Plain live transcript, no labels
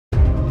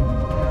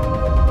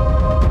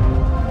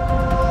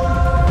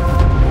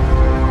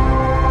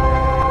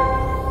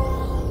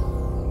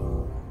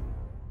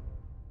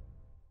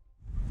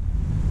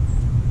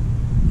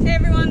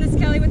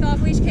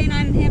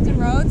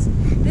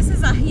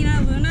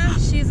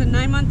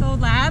9-month-old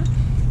lab,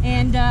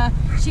 and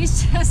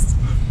she's just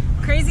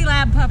crazy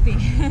lab puppy.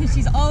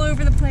 She's all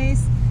over the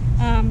place.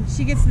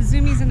 She gets the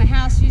zoomies in the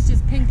house. She's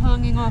just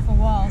ping-ponging off of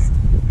walls.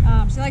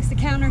 She likes to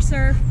counter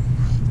surf.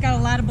 She's got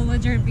a lot of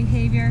belligerent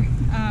behavior,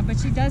 but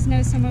she does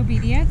know some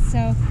obedience,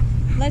 so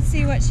let's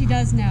see what she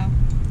does know.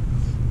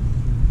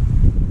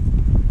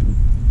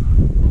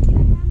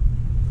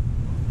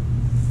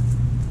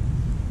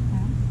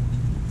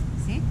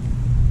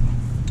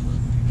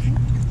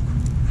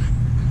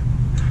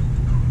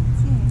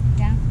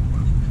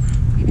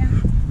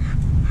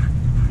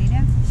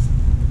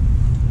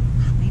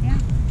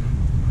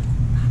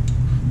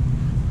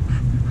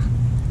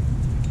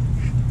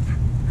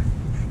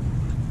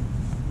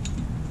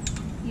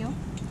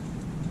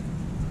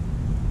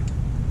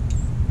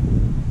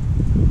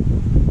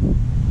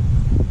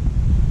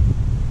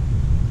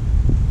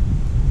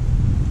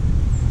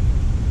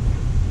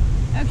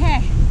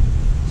 Okay,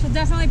 she'll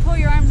definitely pull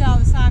your arms out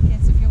of the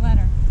sockets if you let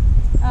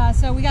her.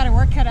 So we got her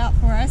work cut out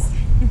for us.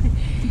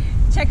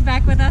 Check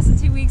back with us in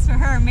 2 weeks for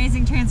her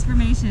amazing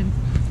transformation.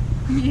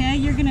 Yeah,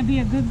 you're gonna be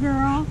a good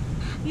girl.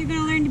 You're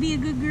gonna learn to be a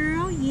good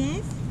girl,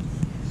 yes?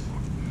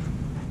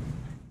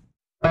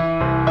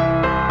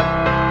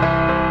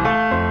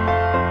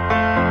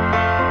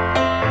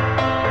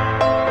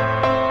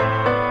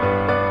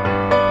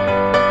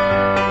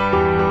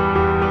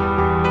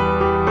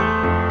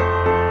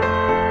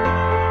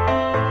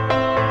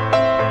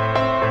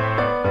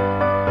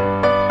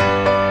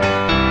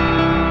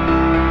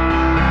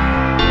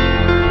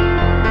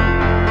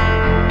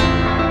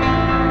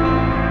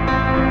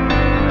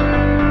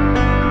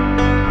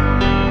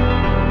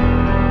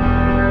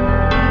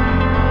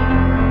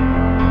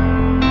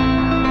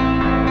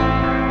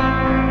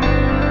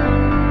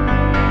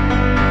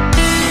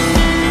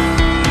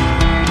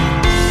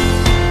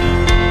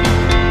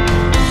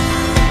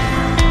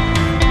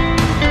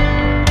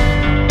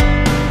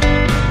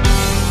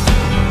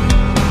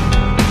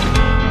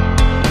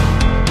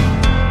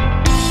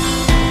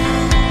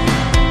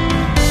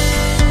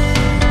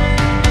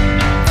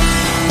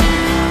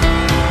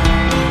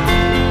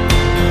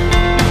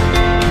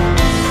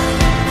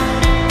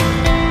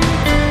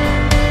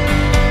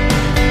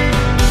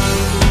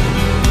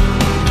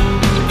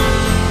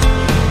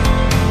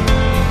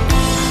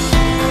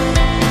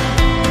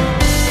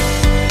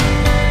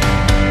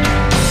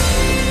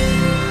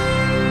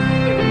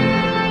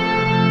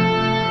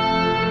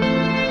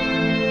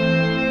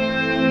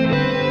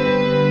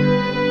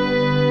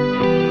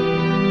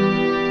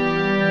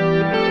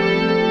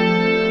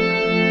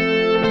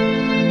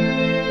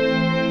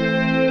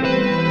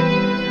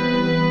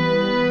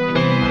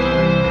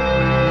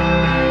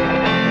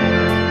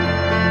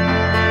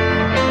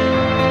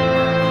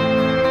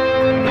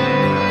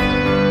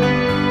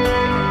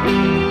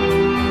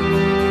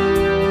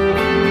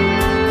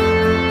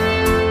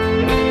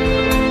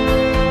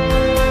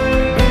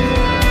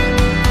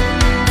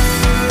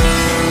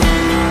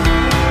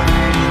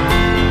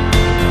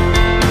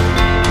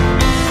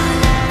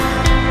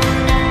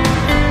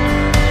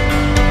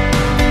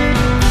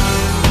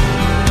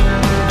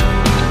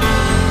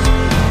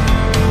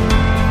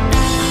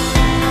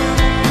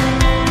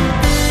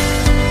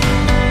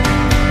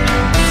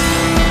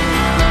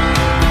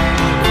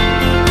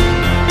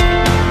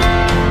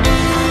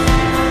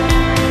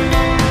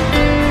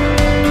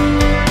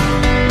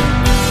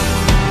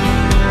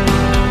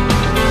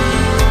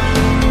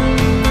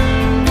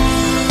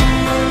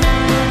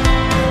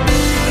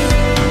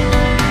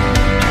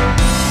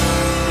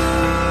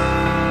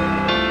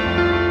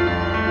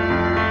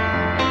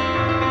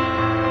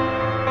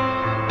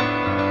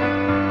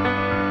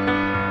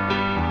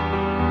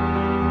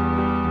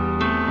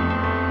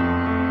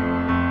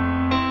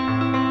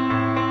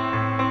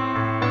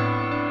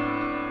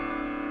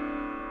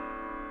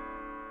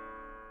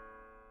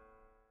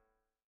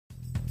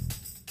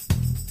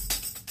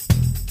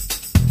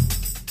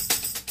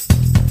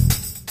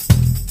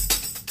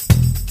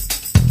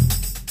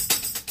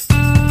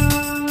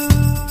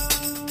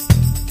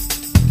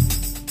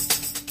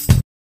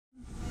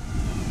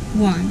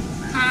 One.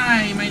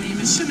 Hi, my name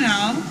is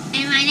Chanel.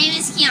 And my name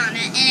is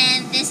Kiana,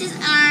 and this is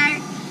our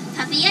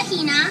puppy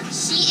Ahina.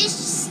 She is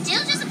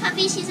still just a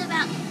puppy. She's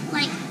about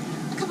like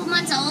a couple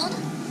months old.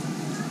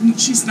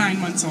 She's 9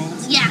 months old.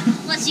 Yeah,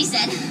 what she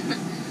said.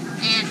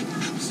 And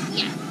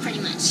yeah, pretty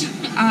much.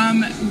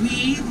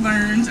 We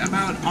learned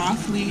about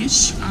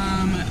off-leash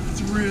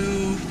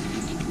through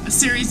a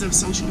series of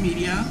social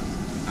media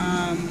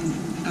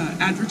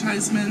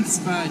advertisements,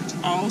 but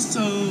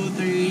also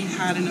they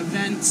had an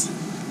event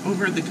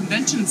over at the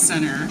convention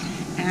center,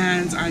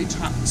 and I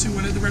talked to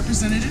one of the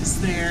representatives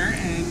there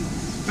and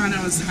found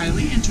I was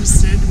highly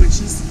interested,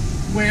 which is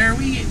where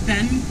we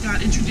then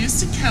got introduced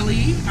to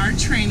Kelly, our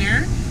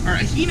trainer, or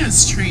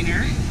Ahina's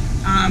trainer,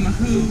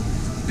 who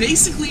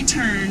basically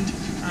turned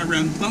a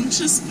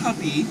rambunctious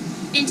puppy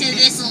into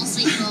this little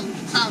sweet little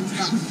pug.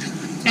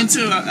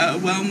 into a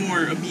well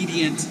more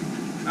obedient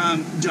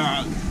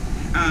dog.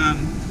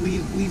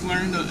 We've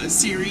learned a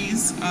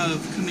series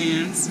of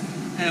commands,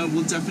 and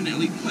we'll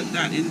definitely put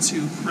that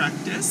into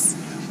practice.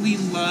 We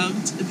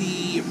loved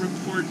the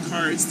report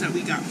cards that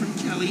we got from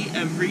Kelly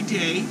every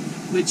day,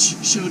 which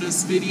showed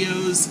us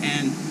videos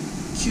and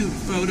cute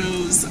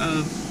photos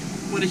of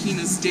what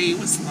Ahina's day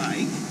was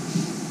like.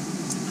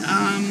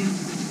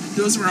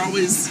 Those were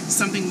always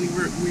something we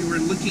were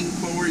looking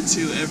forward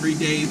to every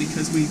day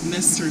because we've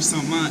missed her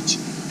so much.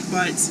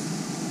 But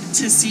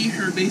to see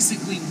her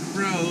basically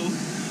grow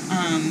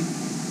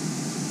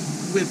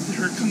with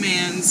her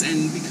commands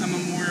and become a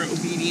more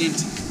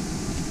obedient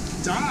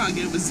dog,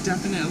 it was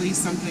definitely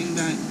something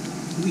that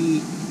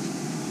we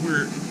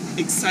were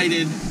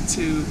excited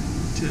to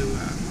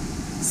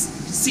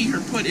see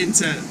her put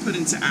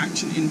into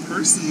action in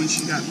person when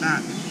she got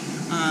back.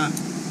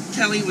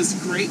 Kelly was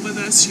great with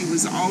us. She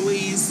was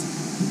always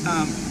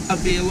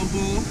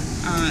available.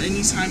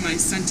 Anytime I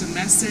sent a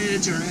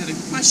message or had a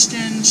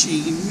question,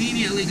 she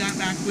immediately got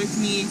back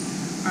with me.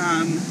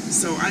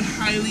 So I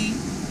highly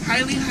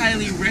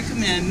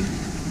recommend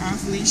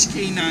OffLeash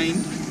K9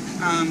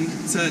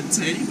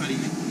 to anybody.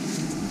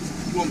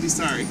 You won't be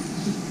sorry.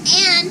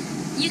 And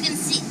you can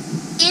see,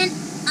 and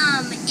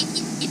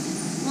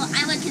well,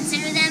 I would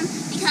consider them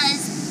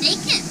because they,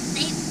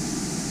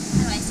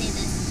 how do I say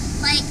this?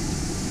 Like,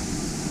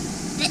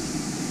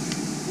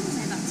 what was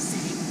I about to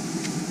say?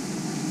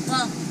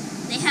 Well,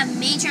 they have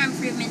major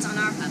improvements on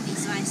our puppy,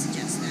 so I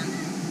suggest them.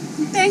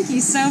 Thank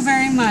you so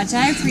very much.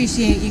 I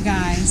appreciate you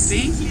guys.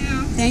 Thank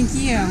you. Thank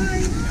you.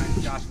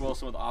 Bye. Josh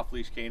Wilson with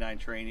OffLeash K9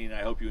 Training.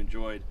 I hope you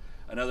enjoyed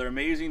another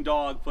amazing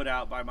dog put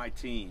out by my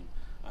team.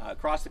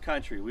 Across the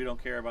country, we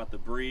don't care about the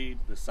breed,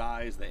 the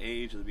size, the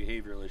age, or the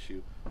behavioral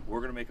issue. We're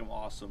going to make them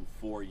awesome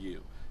for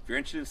you. If you're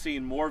interested in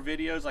seeing more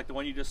videos like the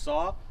one you just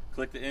saw,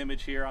 click the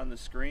image here on the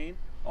screen.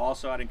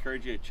 Also, I'd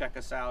encourage you to check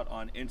us out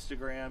on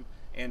Instagram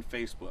and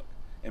Facebook.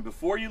 And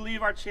before you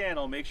leave our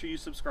channel, make sure you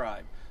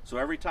subscribe. So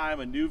every time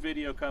a new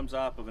video comes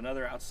up of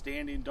another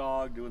outstanding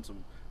dog doing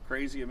some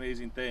crazy,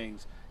 amazing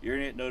things, you're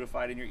going to get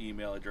notified in your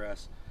email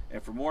address.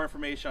 And for more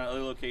information on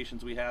other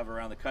locations we have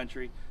around the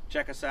country,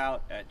 check us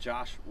out at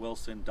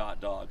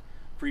joshwilson.dog.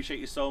 Appreciate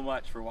you so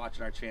much for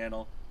watching our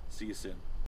channel. See you soon.